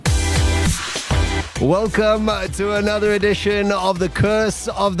Welcome to another edition of the Curse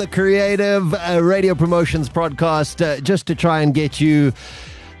of the Creative Radio Promotions podcast, just to try and get you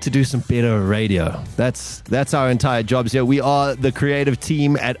to do some better radio. That's our entire jobs here. We are the creative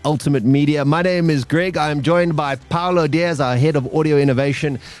team at Ultimate Media. My name is Greg. I'm joined by Paulo Diaz, our head of audio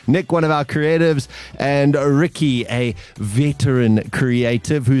innovation, Nick, one of our creatives, and Ricky, a veteran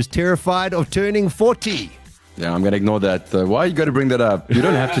creative who's terrified of turning 40. Yeah, I'm going to ignore that. Why you got to bring that up? You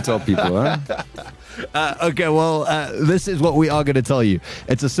don't have to tell people, huh? Okay, well, this is what we are going to tell you.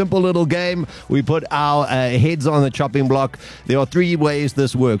 It's a simple little game. We put our heads on the chopping block. There are three ways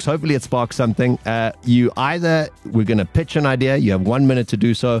this works. Hopefully it sparks something. We're going to pitch an idea. You have 1 minute to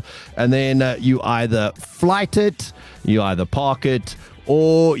do so. And then you either flight it, you either park it,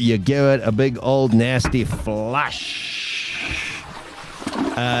 or you give it a big old nasty flush.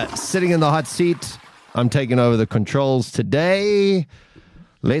 Sitting in the hot seat, I'm taking over the controls today.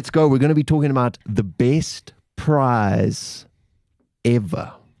 Let's go. We're going to be talking about the best prize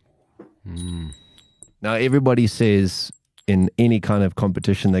ever. Now, everybody says in any kind of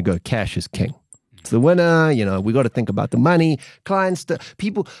competition, they go, cash is king. It's the winner. You know, we got to think about the money. Clients,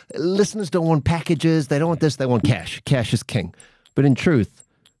 listeners don't want packages. They don't want this. They want cash. Cash is king. But in truth,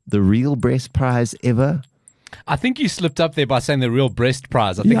 the real best prize ever. I think you slipped up there by saying the real breast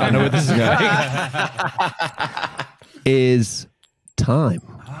prize. I think I know where this is going. Is time.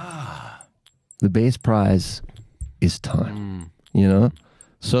 The best prize is time, you know?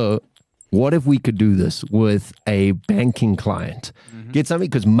 So what if we could do this with a banking client? Get something,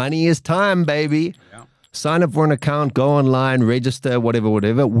 because money is time, baby. Yeah. Sign up for an account, go online, register, whatever.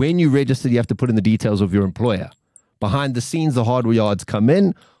 When you register, you have to put in the details of your employer. Behind the scenes, the hardware yards come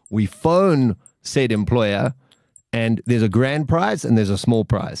in. We phone said employer, and there's a grand prize and there's a small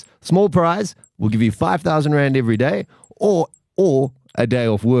prize. Small prize will give you 5,000 Rand every day, or a day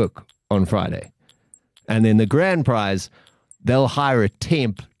off work on Friday. And then the grand prize, they'll hire a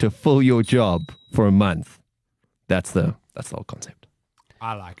temp to fill your job for a month. That's the whole concept.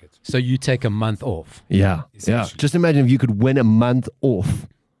 I like it. So you take a month off. Yeah. Just imagine if you could win a month off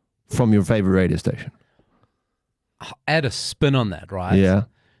from your favorite radio station. Add a spin on that, right? Yeah.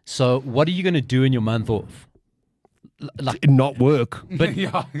 So what are you going to do in your month off? Like not work. But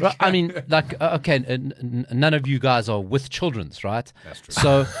I mean, like, okay, none of you guys are with children's, right? That's true.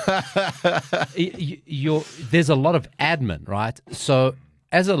 So there's a lot of admin, right? So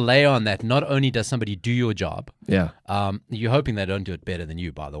as a layer on that, not only does somebody do your job, you're hoping they don't do it better than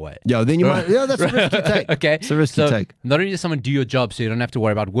you, by the way. Yeah, then you might. Yeah, that's a risk you take. Okay, it's a risk you take. Not only does someone do your job, so you don't have to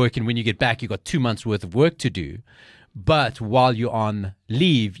worry about work, and when you get back, you got 2 months worth of work to do. But while you're on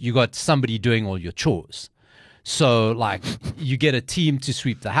leave, you got somebody doing all your chores. So, like, you get a team to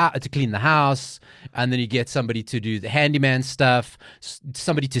sweep the house, to clean the house, and then you get somebody to do the handyman stuff,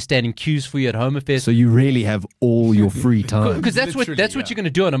 somebody to stand in queues for you at Home Affairs. So you really have all your free time. Because that's what you're going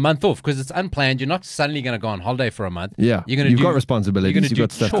to do on a month off, because it's unplanned. You're not suddenly going to go on holiday for a month. Yeah, you've got responsibilities. You've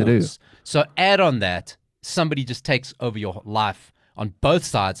got stuff to do. So add on that, somebody just takes over your life on both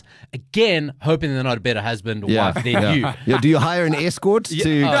sides. Again, hoping they're not a better husband or wife than you. Yeah. Do you hire an escort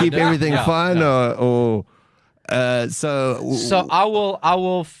to keep everything fine, or? So I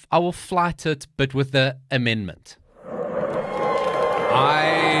will flight it, but with the amendment.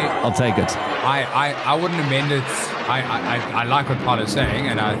 I'll take it. I wouldn't amend it. I like what Paulo's saying,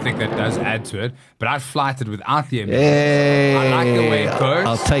 and I think that does add to it. But I'd flight it without the amendment. Hey, I like the way it goes.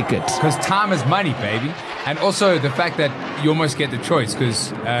 I'll take it. Because time is money, baby. And also the fact that you almost get the choice.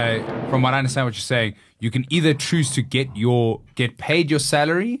 Because from what I understand what you're saying, you can either choose to get paid your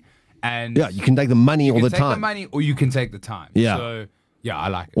salary. And you can take the money all the time. You can take the money, or you can take the time. Yeah. So, I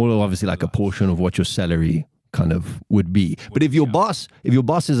like it. Or obviously like a portion of what your salary kind of would be. But if your boss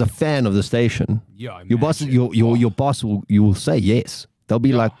is a fan of the station, your boss you will say yes. They'll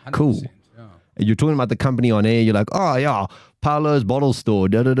be like, cool. And you're talking about the company on air. You're like, oh yeah, Paulo's bottle store.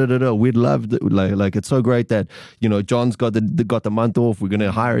 We'd love like it's so great that John's got the month off. We're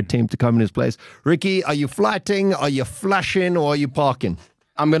gonna hire a team to come in his place. Ricky, are you flighting? Are you flushing? Or are you parking?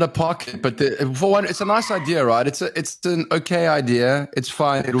 I'm going to park it, but for one, it's a nice idea, right? It's an okay idea. It's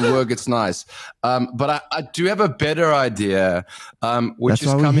fine. It'll work. It's nice. But I do have a better idea, which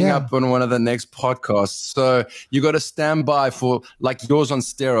is coming up on one of the next podcasts. So you got to stand by for like yours on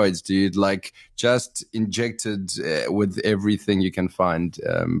steroids, dude. Like just injected with everything you can find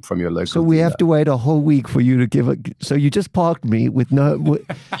from your local. So we have to wait a whole week for you to give it. So you just parked me with no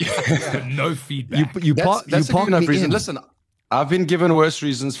no feedback. That's a good enough reason. Listen. I've been given worse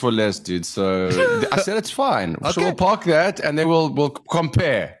reasons for less, dude. So I said it's fine. Okay. So we'll park that, and then we'll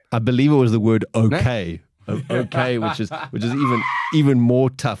compare. I believe it was the word okay. of okay, which is even more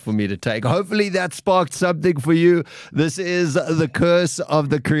tough for me to take. Hopefully that sparked something for you. This is The Curse of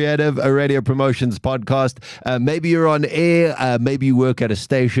the Creative, a radio promotions podcast. Maybe you're on air, maybe you work at a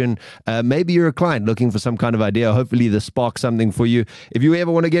station, maybe you're a client looking for some kind of idea. Hopefully this sparks something for you. If you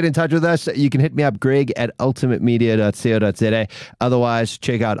ever want to get in touch with us, you can hit me up, greg@ultimatemedia.co.za. Otherwise,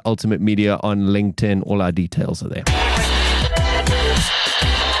 check out Ultimate Media on LinkedIn. All our details are there.